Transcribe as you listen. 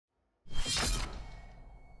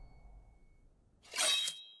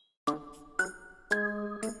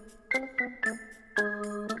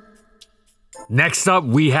Next up,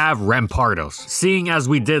 we have Rampardos. Seeing as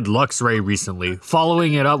we did Luxray recently,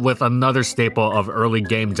 following it up with another staple of early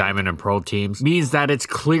game Diamond and Pearl teams means that it's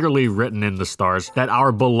clearly written in the stars that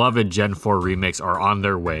our beloved Gen 4 remakes are on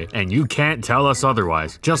their way, and you can't tell us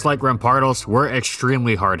otherwise. Just like Rampardos, we're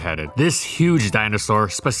extremely hard-headed. This huge dinosaur,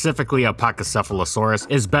 specifically a Pachycephalosaurus,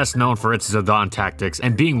 is best known for its Zidane tactics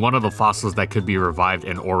and being one of the fossils that could be revived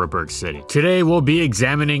in Oreburgh City. Today, we'll be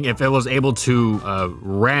examining if it was able to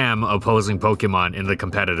ram opposing Pokemon in the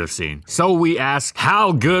competitive scene. So we ask,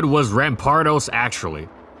 how good was Rampardos actually?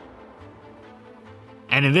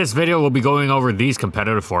 And in this video, we'll be going over these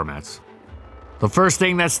competitive formats. The first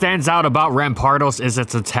thing that stands out about Rampardos is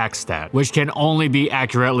its attack stat, which can only be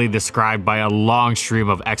accurately described by a long stream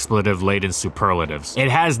of expletive-laden superlatives. It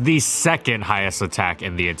has the second highest attack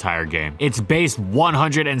in the entire game. Its base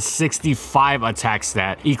 165 attack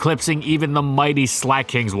stat, eclipsing even the mighty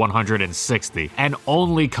Slacking's 160, and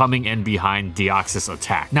only coming in behind Deoxys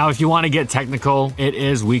attack. Now, if you want to get technical, it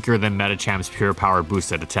is weaker than Medicham's pure power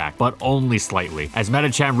boosted attack, but only slightly, as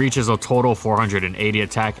Medicham reaches a total 480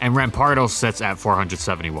 attack, and Rampardos sits at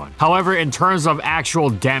 471. However, in terms of actual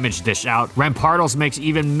damage dished out, Rampardos makes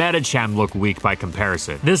even Medicham look weak by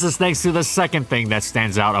comparison. This is thanks to the second thing that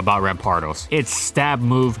stands out about Rampardos, its stab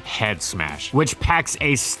move Head Smash, which packs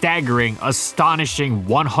a staggering, astonishing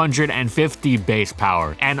 150 base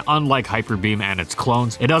power, and unlike Hyper Beam and its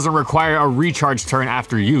clones, it doesn't require a recharge turn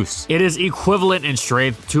after use. It is equivalent in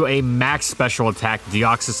strength to a max special attack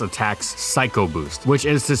Deoxys Attack's Psycho Boost, which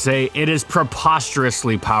is to say it is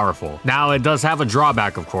preposterously powerful. Now, it does have a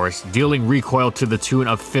drawback, of course, dealing recoil to the tune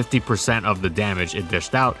of 50% of the damage it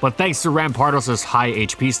dished out, but thanks to Rampardos' high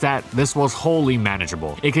HP stat, this was wholly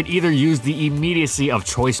manageable. It could either use the immediacy of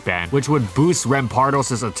Choice Band, which would boost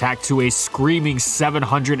Rampardos' attack to a screaming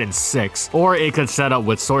 706, or it could set up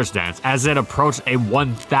with Swords Dance, as it approached a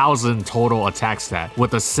 1000 total attack stat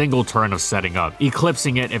with a single turn of setting up,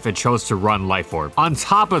 eclipsing it if it chose to run Life Orb. On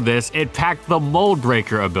top of this, it packed the Mold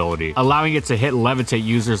Breaker ability, allowing it to hit Levitate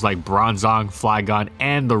users like Bronzong, Flygon,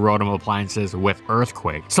 and the Rotom appliances with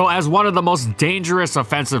Earthquake. So as one of the most dangerous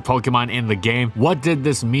offensive Pokemon in the game, what did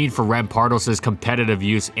this mean for Rampardos' competitive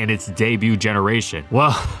use in its debut generation?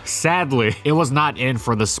 Well, sadly, it was not in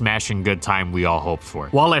for the smashing good time we all hoped for.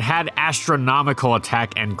 While it had astronomical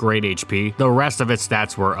attack and great HP, the rest of its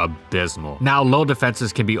stats were abysmal. Now, low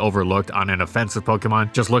defenses can be overlooked on an offensive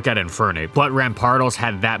Pokemon, just look at Infernape, but Rampardos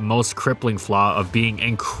had that most crippling flaw of being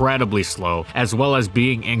incredibly slow, as well as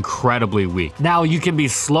being incredibly weak. Now, you can be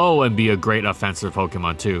slow and be a great offensive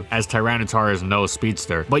Pokemon too, as Tyranitar is no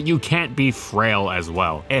speedster, but you can't be frail as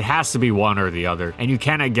well. It has to be one or the other, and you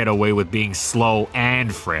cannot get away with being slow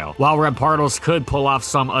and frail. While Rampardos could pull off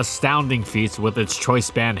some astounding feats with its Choice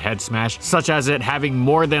Band Head Smash, such as it having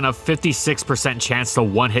more than a 56% chance to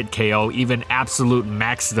one-hit KO even absolute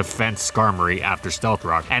max defense Skarmory after Stealth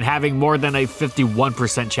Rock, and having more than a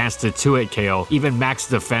 51% chance to two-hit KO even max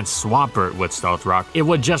defense Swampert with Stealth Rock, it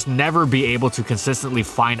would just never be able to consistently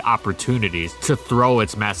find opportunities to throw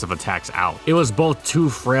its massive attacks out. It was both too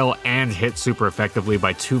frail and hit super effectively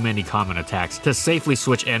by too many common attacks to safely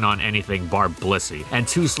switch in on anything bar Blissey, and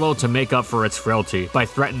too slow to make up for its frailty by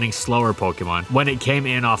threatening slower Pokemon when it came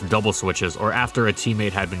in off double switches or after a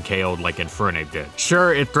teammate had been KO'd like Infernape did.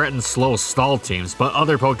 Sure, it threatened slow stall teams, but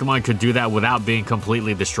other Pokemon could do that without being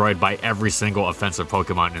completely destroyed by every single offensive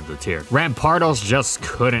Pokemon in the tier. Rampardos just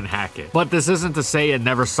couldn't hack it. But this isn't to say it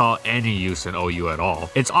never saw any use in OU at all.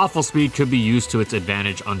 Its awful speed could be used to its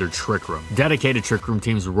advantage under Trick Room. Dedicated Trick Room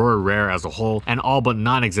teams were rare as a whole, and all but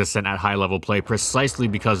non-existent at high level play precisely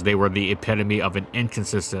because they were the epitome of an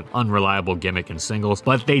inconsistent, unreliable gimmick in singles,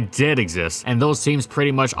 but they did exist, and those teams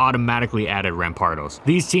pretty much automatically added Rampardos.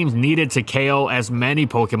 These teams needed to KO as many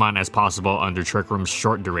Pokemon as possible under Trick Room's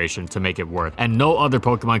short duration to make it worth, and no other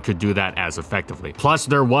Pokemon could do that as effectively. Plus,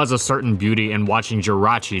 there was a certain beauty in watching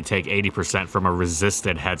Jirachi take 80% from a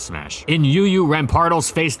resisted Head Smash. In UU,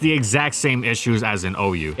 Rampardos faced the exact same issues as in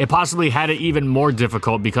OU. It possibly had it even more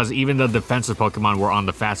difficult because even the defensive Pokemon were on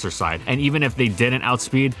the faster side, and even if they didn't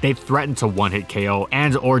outspeed, they threatened to one-hit KO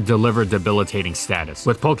and or deliver debilitating status,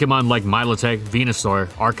 with Pokemon like Milotic, Venusaur,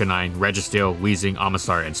 Arcanine, Registeel, Weezing,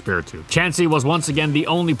 Omastar, and Spiritomb. Chansey was once again the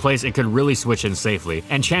only place it could really switch in safely,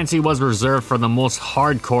 and Chansey was reserved for the most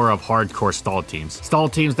hardcore of hardcore stall teams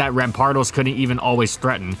that Rampardos couldn't even always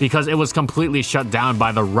threaten because it was completely shut down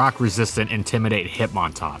by the Rock resistant Intimidate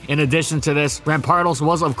Hitmontop. In addition to this, Rampardos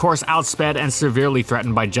was of course outsped and severely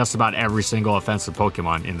threatened by just about every single offensive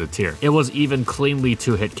Pokemon in the tier. It was even cleanly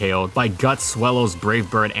 2-hit KO'd by Guts, Swellows, Brave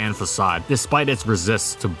Bird, and Facade, despite its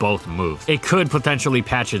resists to both moves. It could potentially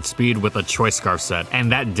patch its speed with a Choice Scarf set, and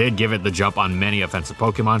that did give it the jump on many offensive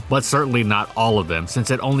Pokemon, but certainly not all of them,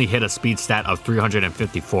 since it only hit a speed stat of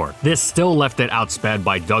 354. This still left it outsped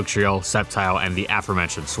by Dugtrio, Sceptile, and the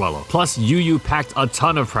aforementioned Swellow. Plus, UU packed a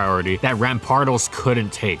ton of priority that Rampardos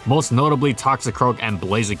couldn't take, most notably Toxicroak and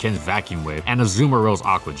Blaziken's Vacuum Wave, and Azumaril's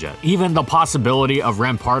Aqua Jet. Even the possibility of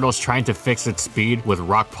Rampardos trying to fix its speed with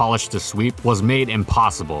Rock Polish to sweep was made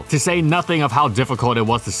impossible, to say nothing of how difficult it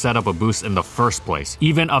was to set up a boost in the first place.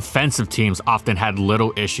 Even offensive teams often had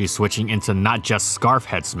little issue switching into not just Scarf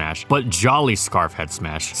Head Smash, but Jolly Scarf Head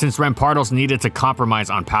Smash, since Rampardos needed to compromise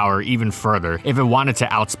on power even further if it wanted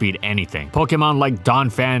to outspeed anything. Pokemon like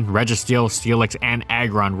Donphan, Registeel, Steelix, and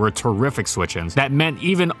Aggron were terrific switch-ins that meant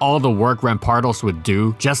even all the work Rampardos would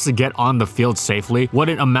do just to get on the field safely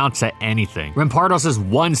wouldn't amount to anything. Rampardos'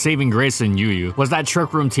 one saving grace in UU was that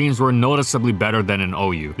Trick Room teams were noticeably better than in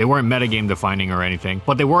OU. They weren't metagame defining or anything,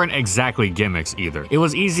 but they weren't exactly gimmicks either. It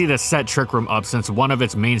was easy to set Trick Room up since one of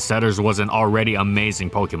its main setters was an already amazing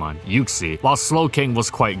Pokemon, Uxie, while Slowking was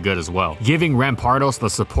quite good as well, giving Rampardos the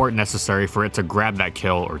support necessary for it to grab that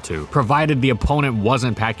kill or two, provided the opponent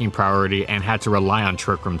wasn't packing priority and had to rely on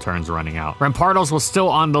Trick Room turns running out. Rampardos was still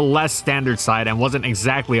on the less standard side and wasn't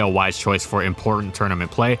exactly a wise choice for important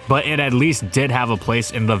tournament play, but it at least did have a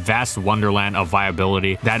place in the vast wonderland of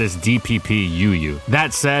viability that is DPP UU.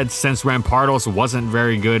 That said, since Rampardos wasn't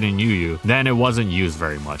very good in UU, then it wasn't used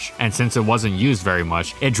very much. And since it wasn't used very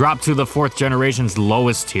much, it dropped to the 4th generation's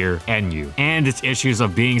lowest tier, NU. And its issues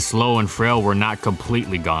of being slow and frail were not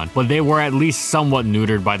completely gone, but they were at least somewhat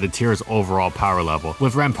neutered by the tier's overall power level,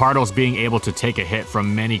 with Rampardos being able to take a hit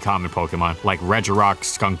from many common Pokemon like Regirock,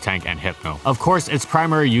 Skuntank, and Hypno. Of course, its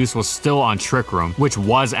primary use was still on Trick Room, which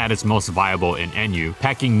was at its most viable in NU,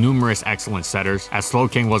 packing numerous excellent setters, as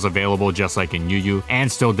Slowking was available just like in UU,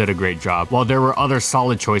 and still did a great job, while there were other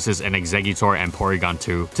solid choices in Exeggutor and Porygon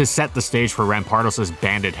 2 to set the stage for Rampardos'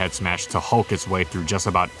 Banded Head Smash to hulk its way through just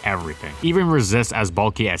about everything. Even Resist as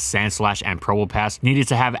bulky as Sandslash and Probopass needed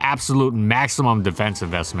to have absolute maximum defense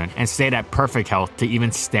investment and stayed at perfect health to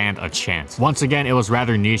even stand a chance. Once again, it was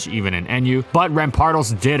rather niche even in NU, but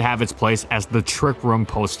Rampardos did have its place as the Trick Room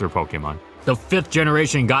poster Pokemon. The 5th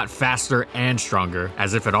generation got faster and stronger,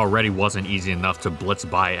 as if it already wasn't easy enough to blitz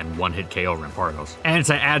by and one-hit KO Rampardos. And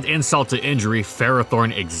to add insult to injury,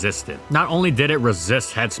 Ferrothorn existed. Not only did it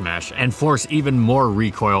resist Head Smash and force even more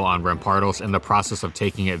recoil on Rampardos in the process of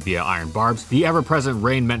taking it via Iron Barbs, the ever-present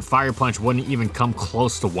rain meant Fire Punch wouldn't even come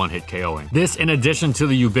close to one-hit KOing. This, in addition to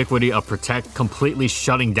the ubiquity of Protect completely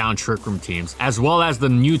shutting down Trick Room teams, as well as the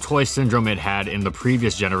new toy syndrome it had in the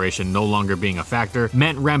previous generation no longer being a factor,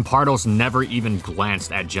 meant Rampardos never even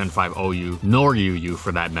glanced at Gen 5 OU, nor UU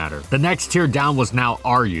for that matter. The next tier down was now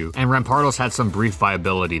RU, and Rampardos had some brief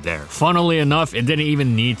viability there. Funnily enough, it didn't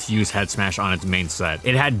even need to use Head Smash on its main set.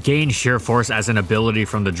 It had Gain Sheer Force as an ability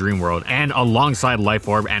from the Dream World, and alongside Life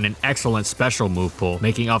Orb and an excellent special move pool,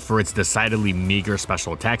 making up for its decidedly meager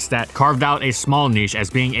special attack stat, carved out a small niche as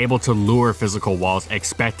being able to lure physical walls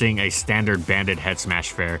expecting a standard Banded Head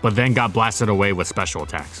Smash fare, but then got blasted away with special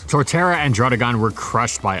attacks. Torterra and Druddigon were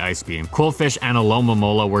crushed by Ice Beam, Qwilfish and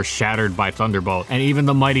Alomomola were shattered by Thunderbolt, and even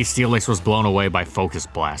the mighty Steelix was blown away by Focus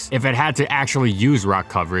Blast. If it had to actually use rock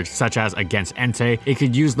coverage, such as against Entei, it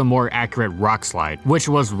could use the more accurate Rock Slide, which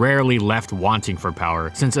was rarely left wanting for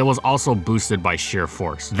power, since it was also boosted by sheer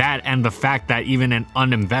force. That and the fact that even an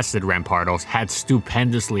uninvested Rampardos had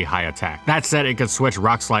stupendously high attack. That said, it could switch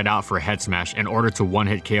Rock Slide out for Head Smash in order to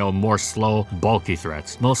one-hit KO more slow, bulky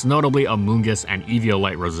threats, most notably Amoonguss and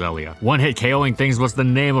Eviolite Roselia. One-hit KOing things was the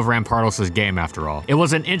name of Rampardos' game after all. It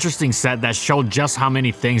was an interesting set that showed just how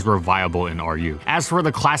many things were viable in RU. As for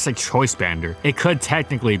the classic Choice Bander, it could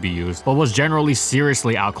technically be used, but was generally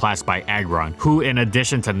seriously outclassed by Aggron, who in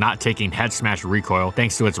addition to not taking Head Smash recoil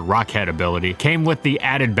thanks to its Rock Head ability, came with the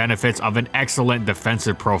added benefits of an excellent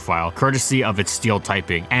defensive profile, courtesy of its Steel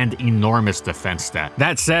typing, and enormous defense stat.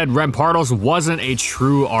 That said, Rampardos wasn't a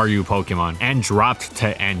true RU Pokemon, and dropped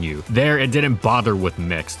to NU. There, it didn't bother with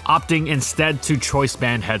Mixed, opting instead to Choice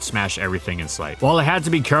Band Head Smash everything in sight. While it had to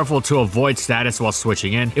be careful to avoid status while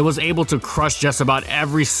switching in, it was able to crush just about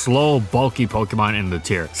every slow, bulky Pokemon in the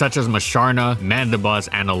tier, such as Masharna, Mandibuzz,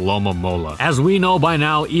 and Alomomola. As we know by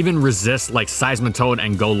now, even resists like Seismitoad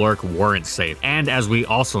and Golurk weren't safe. And as we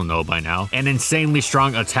also know by now, an insanely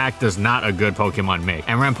strong attack does not a good Pokemon make,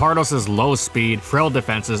 and Rampardos' low speed, frail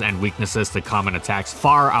defenses, and weaknesses to common attacks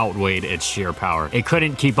far outweighed its sheer power. It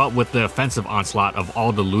couldn't keep up with the offensive onslaught of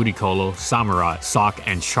all the Ludicolo, Samurott, Sock,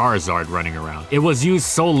 and Charizard running around. It was used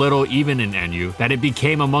so little even in NU that it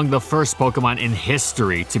became among the first Pokemon in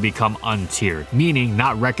history to become untiered, meaning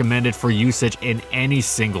not recommended for usage in any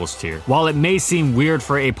singles tier. While it may seem weird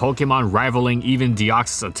for a Pokemon rivaling even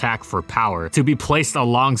Deoxys attack for power to be placed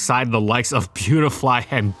alongside the likes of Beautifly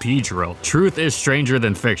and Beedrill, truth is stranger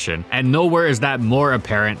than fiction, and nowhere is that more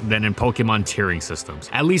apparent than in Pokemon tiering systems.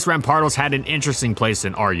 At least Rampardos had an interesting place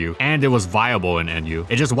in RU, and it was viable in NU.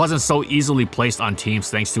 It just wasn't so easily placed on teams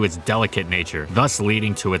thanks to its delicate nature, thus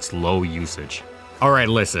leading to its low usage. Alright,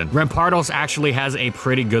 listen, Rampardos actually has a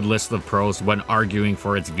pretty good list of pros when arguing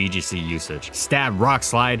for its VGC usage. Stab Rock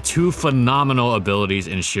Slide, 2 phenomenal abilities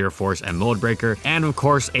in Sheer Force and Mold Breaker, and of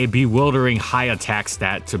course a bewildering high attack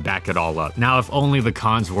stat to back it all up. Now if only the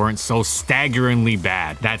cons weren't so staggeringly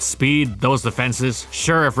bad. That speed, those defenses,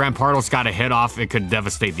 sure if Rampardos got a hit off it could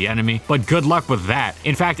devastate the enemy, but good luck with that.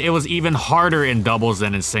 In fact, it was even harder in doubles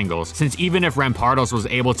than in singles, since even if Rampardos was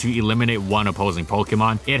able to eliminate one opposing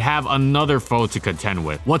Pokemon, it'd have another foe to contend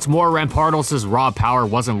with. What's more, Rampardos' raw power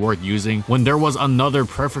wasn't worth using when there was another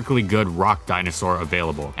perfectly good rock dinosaur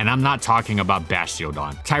available, and I'm not talking about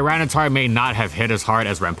Bastiodon. Tyranitar may not have hit as hard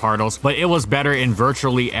as Rampardos, but it was better in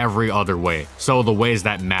virtually every other way, so the ways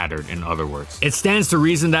that mattered, in other words. It stands to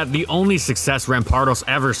reason that the only success Rampardos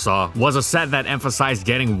ever saw was a set that emphasized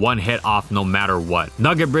getting one hit off no matter what.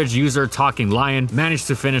 Nugget Bridge user Talking Lion managed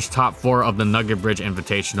to finish top 4 of the Nugget Bridge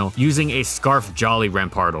Invitational using a Scarf Jolly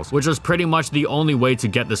Rampardos, which was pretty much the only way to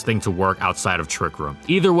get this thing to work outside of Trick Room.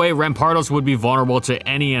 Either way, Rampardos would be vulnerable to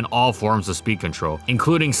any and all forms of speed control,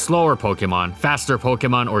 including slower Pokemon, faster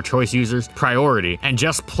Pokemon or choice users, priority, and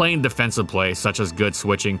just plain defensive play such as good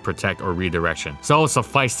switching, protect, or redirection. So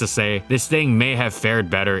suffice to say, this thing may have fared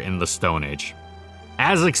better in the Stone Age.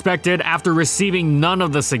 As expected, after receiving none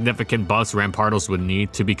of the significant buffs Rampardos would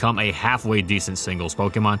need to become a halfway decent singles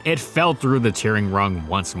Pokemon, it fell through the tiering rung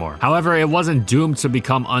once more. However, it wasn't doomed to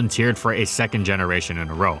become untiered for a second generation in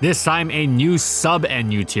a row. This time, a new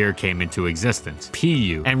sub-NU tier came into existence,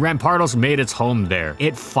 PU, and Rampardos made its home there.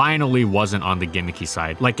 It finally wasn't on the gimmicky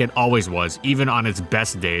side, like it always was, even on its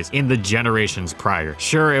best days in the generations prior.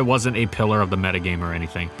 Sure, it wasn't a pillar of the metagame or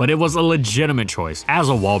anything, but it was a legitimate choice. As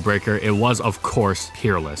a wall breaker, it was, of course,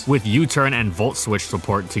 peerless. With U-turn and Volt Switch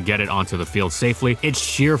support to get it onto the field safely, its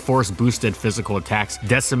sheer force boosted physical attacks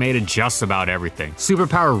decimated just about everything.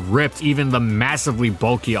 Superpower ripped even the massively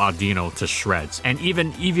bulky Audino to shreds, and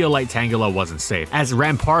even Eviolite Tangela wasn't safe, as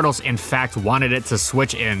Rampardos in fact wanted it to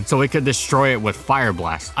switch in so it could destroy it with Fire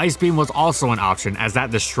Blast. Ice Beam was also an option as that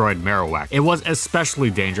destroyed Marowak. It was especially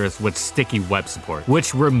dangerous with Sticky Web support,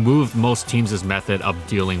 which removed most teams' method of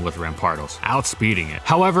dealing with Rampardos, outspeeding it.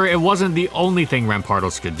 However, it wasn't the only thing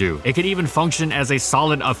Rampardos could do. It could even function as a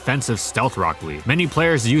solid offensive Stealth Rock lead. Many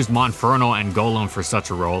players used Monferno and Golem for such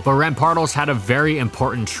a role, but Rampardos had a very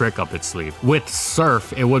important trick up its sleeve. With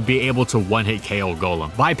Surf, it would be able to one-hit KO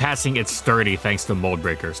Golem, bypassing its sturdy thanks to Mold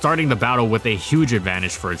Breaker, starting the battle with a huge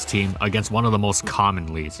advantage for its team against one of the most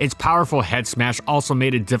common leads. Its powerful Head Smash also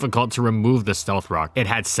made it difficult to remove the Stealth Rock it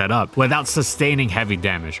had set up without sustaining heavy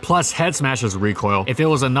damage. Plus, Head Smash's recoil, if it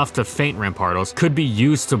was enough to feint Rampardos, could be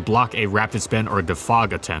used to block a Rapid Spin or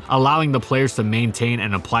Defog attempt, allowing the players to maintain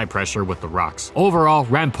and apply pressure with the rocks. Overall,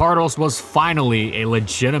 Rampardos was finally a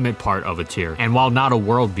legitimate part of a tier, and while not a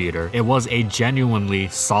world beater, it was a genuinely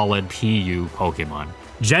solid PU Pokemon.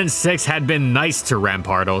 Gen 6 had been nice to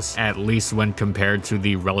Rampardos, at least when compared to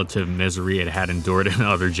the relative misery it had endured in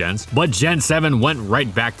other gens, but Gen 7 went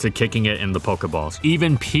right back to kicking it in the Pokeballs.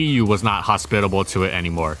 Even PU was not hospitable to it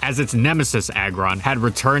anymore, as its nemesis Aggron had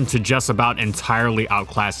returned to just about entirely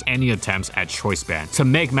outclass any attempts at Choice Band. To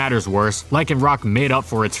make matters worse, Lycanroc made up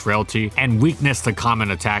for its frailty and weakness to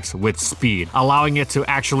common attacks with speed, allowing it to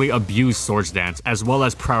actually abuse Swords Dance as well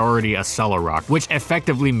as priority Accelerock, which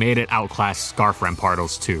effectively made it outclass Scarf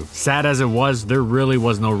Rampardos too. Sad as it was, there really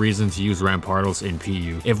was no reason to use Rampardos in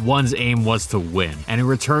PU if one's aim was to win, and it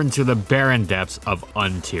returned to the barren depths of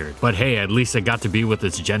untiered. But hey, at least it got to be with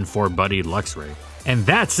its Gen 4 buddy Luxray. And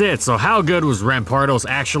that's it. So how good was Rampardos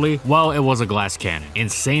actually? Well, it was a glass cannon.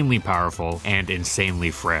 Insanely powerful and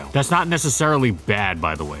insanely frail. That's not necessarily bad,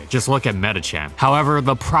 by the way. Just look at Metachamp. However,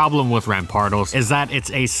 the problem with Rampardos is that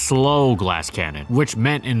it's a slow glass cannon, which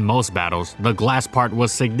meant in most battles, the glass part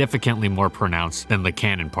was significantly more pronounced than the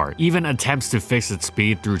cannon part. Even attempts to fix its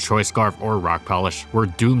speed through Choice Scarf or Rock Polish were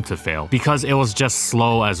doomed to fail because it was just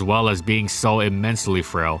slow as well as being so immensely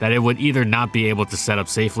frail that it would either not be able to set up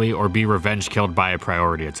safely or be revenge killed by a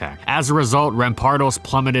priority attack. As a result, Rampardos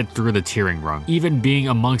plummeted through the tiering rung, even being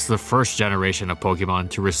amongst the first generation of Pokemon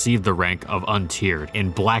to receive the rank of untiered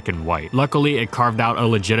in black and white. Luckily, it carved out a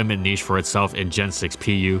legitimate niche for itself in Gen 6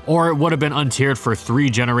 PU, or it would have been untiered for 3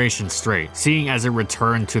 generations straight, seeing as it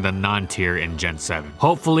returned to the non-tier in Gen 7.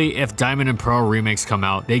 Hopefully, if Diamond and Pearl remakes come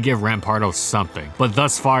out, they give Rampardos something, but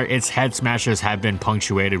thus far, its head smashes have been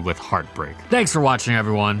punctuated with heartbreak. Thanks for watching,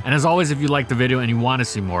 everyone, and as always, if you liked the video and you want to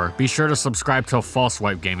see more, be sure to subscribe to False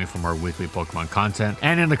Swipe Gaming for more weekly Pokemon content.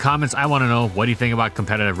 And in the comments, I want to know, what do you think about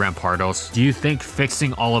competitive Rampardos? Do you think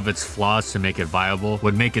fixing all of its flaws to make it viable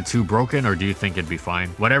would make it too broken, or do you think it'd be fine?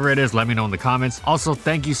 Whatever it is, let me know in the comments. Also,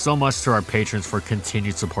 thank you so much to our patrons for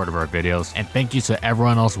continued support of our videos, and thank you to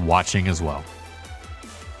everyone else watching as well.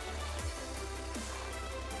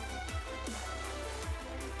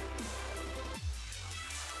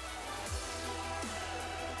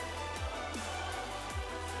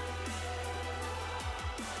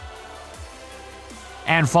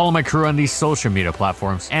 And follow my crew on these social media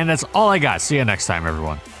platforms. And that's all I got. See you next time,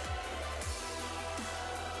 everyone.